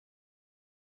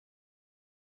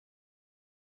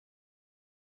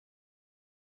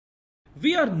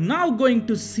We are now going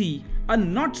to see a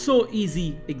not so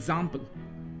easy example.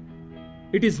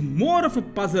 It is more of a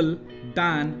puzzle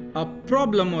than a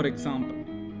problem or example.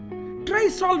 Try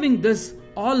solving this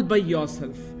all by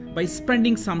yourself by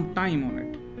spending some time on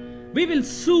it. We will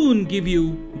soon give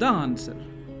you the answer.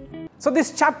 So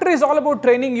this chapter is all about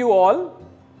training you all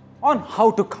on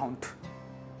how to count.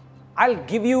 I'll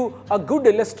give you a good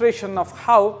illustration of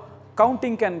how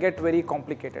counting can get very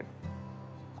complicated.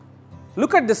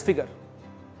 Look at this figure.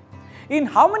 In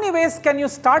how many ways can you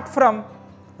start from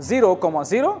 0,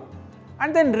 0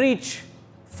 and then reach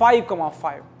 5,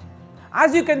 5?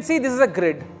 As you can see, this is a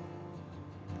grid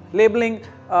labeling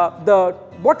the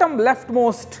bottom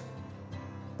leftmost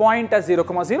point as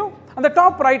 0, 0 and the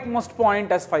top rightmost point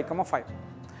as 5, 5.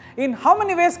 In how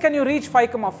many ways can you reach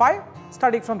 5, 5?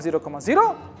 Starting from 0,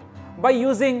 0 by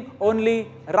using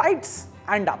only rights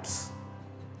and ups.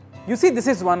 You see, this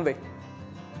is one way.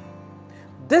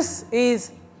 This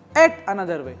is yet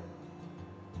another way.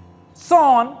 So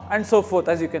on and so forth,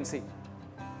 as you can see.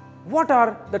 What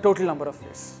are the total number of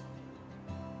ways?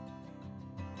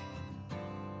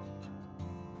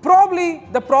 Probably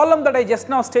the problem that I just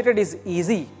now stated is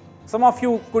easy. Some of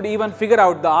you could even figure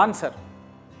out the answer.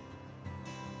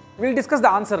 We will discuss the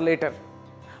answer later.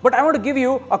 But I want to give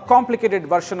you a complicated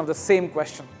version of the same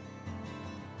question.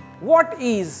 What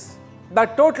is the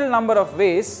total number of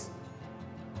ways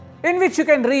in which you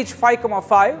can reach 5,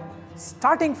 5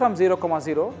 starting from 0,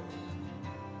 0?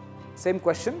 Same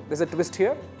question, there is a twist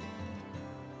here.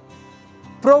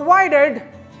 Provided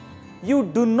you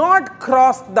do not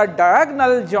cross the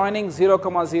diagonal joining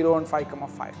 0, 0 and 5,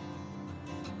 5.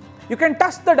 You can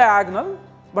touch the diagonal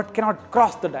but cannot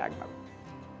cross the diagonal.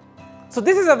 So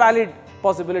this is a valid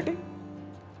possibility.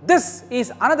 This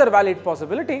is another valid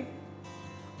possibility.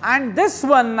 And this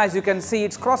one, as you can see,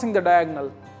 it's crossing the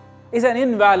diagonal, is an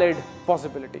invalid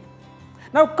possibility.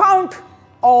 Now count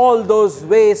all those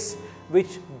ways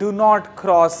which do not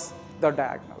cross the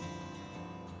diagonal.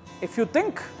 If you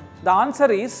think the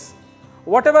answer is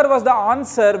whatever was the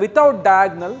answer without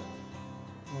diagonal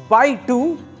by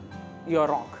 2, you are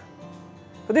wrong.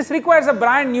 So this requires a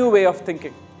brand new way of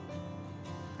thinking,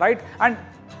 right? And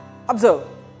observe,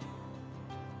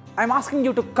 I am asking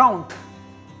you to count.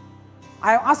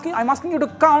 I am asking you to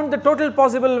count the total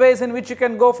possible ways in which you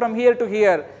can go from here to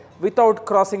here without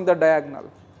crossing the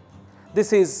diagonal.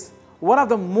 This is one of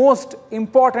the most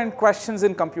important questions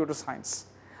in computer science.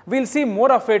 We will see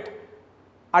more of it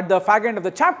at the fag end of the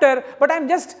chapter, but I am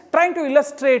just trying to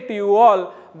illustrate to you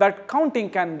all that counting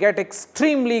can get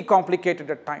extremely complicated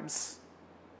at times.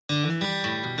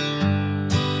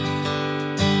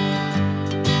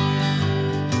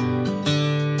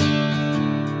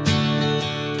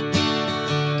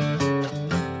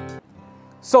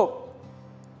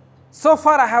 So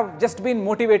far I have just been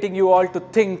motivating you all to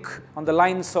think on the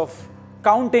lines of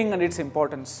counting and its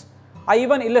importance. I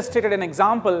even illustrated an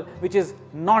example which is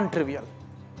non-trivial.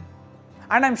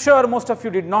 And I am sure most of you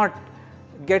did not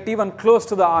get even close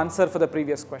to the answer for the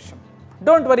previous question.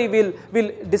 Don't worry,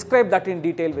 we'll describe that in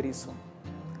detail very soon.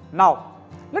 Now,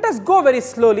 let us go very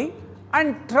slowly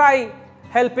and try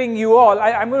helping you all.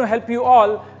 I'm going to help you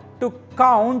all to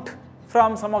count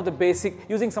from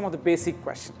using some of the basic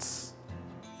questions.